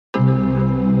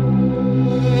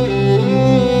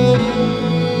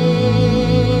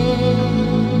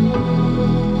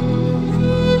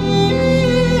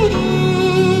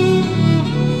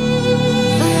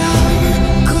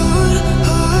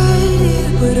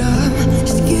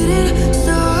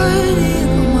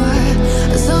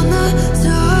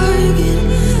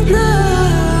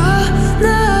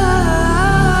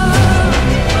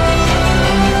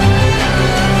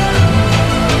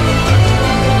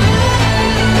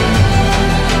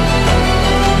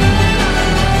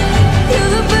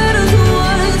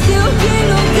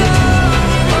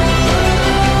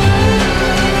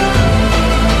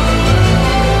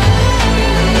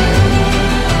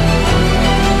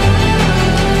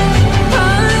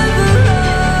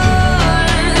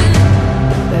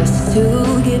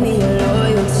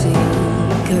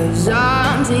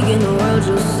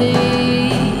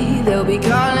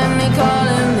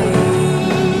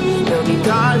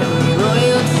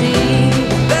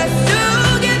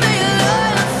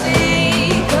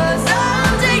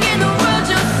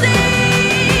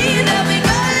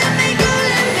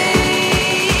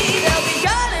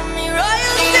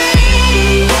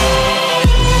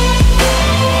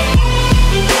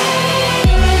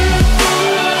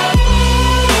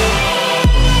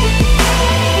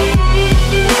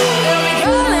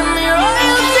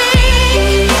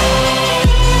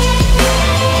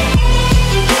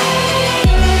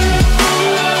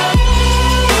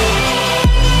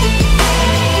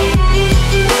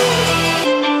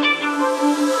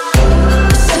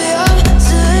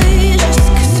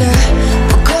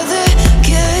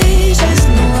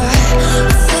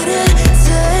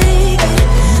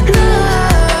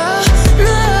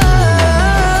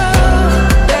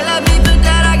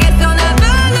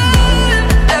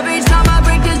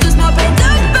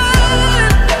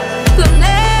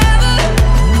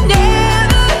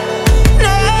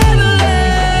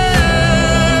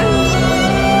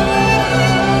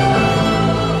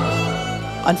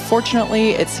Unfortunately,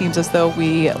 it seems as though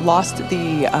we lost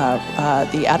the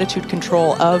attitude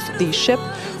control of the ship.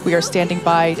 We are standing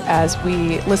by as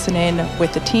we listen in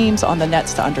with the teams on the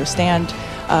nets to understand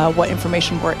what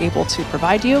information we're able to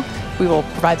provide you. We will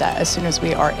provide that as soon as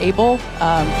we are able.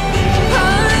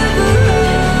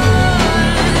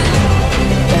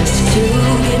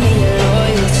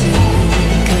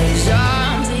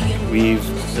 We've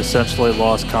essentially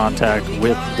lost contact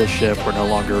with the ship. We're no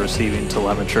longer receiving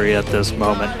telemetry at this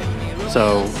moment.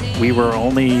 So we were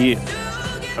only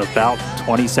about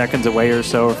 20 seconds away or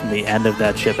so from the end of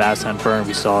that ship ascent burn.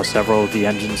 We saw several of the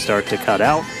engines start to cut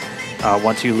out.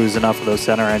 Once you lose enough of those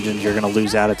center engines, you're going to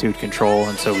lose attitude control,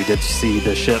 and so we did see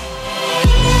the ship.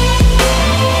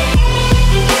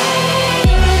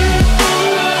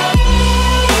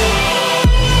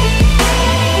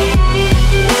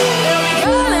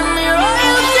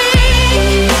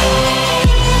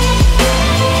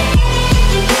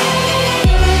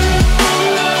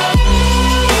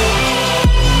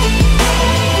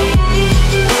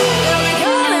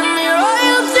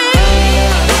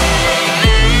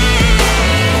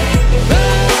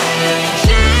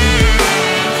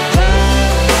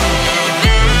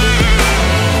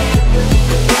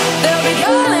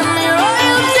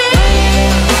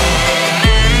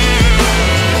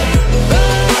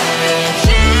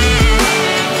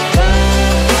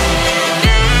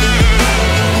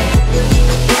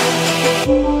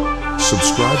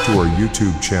 Subscribe to our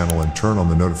YouTube channel and turn on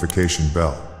the notification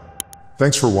bell.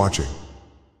 Thanks for watching.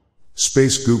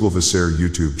 Space Googlevesaire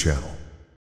YouTube channel.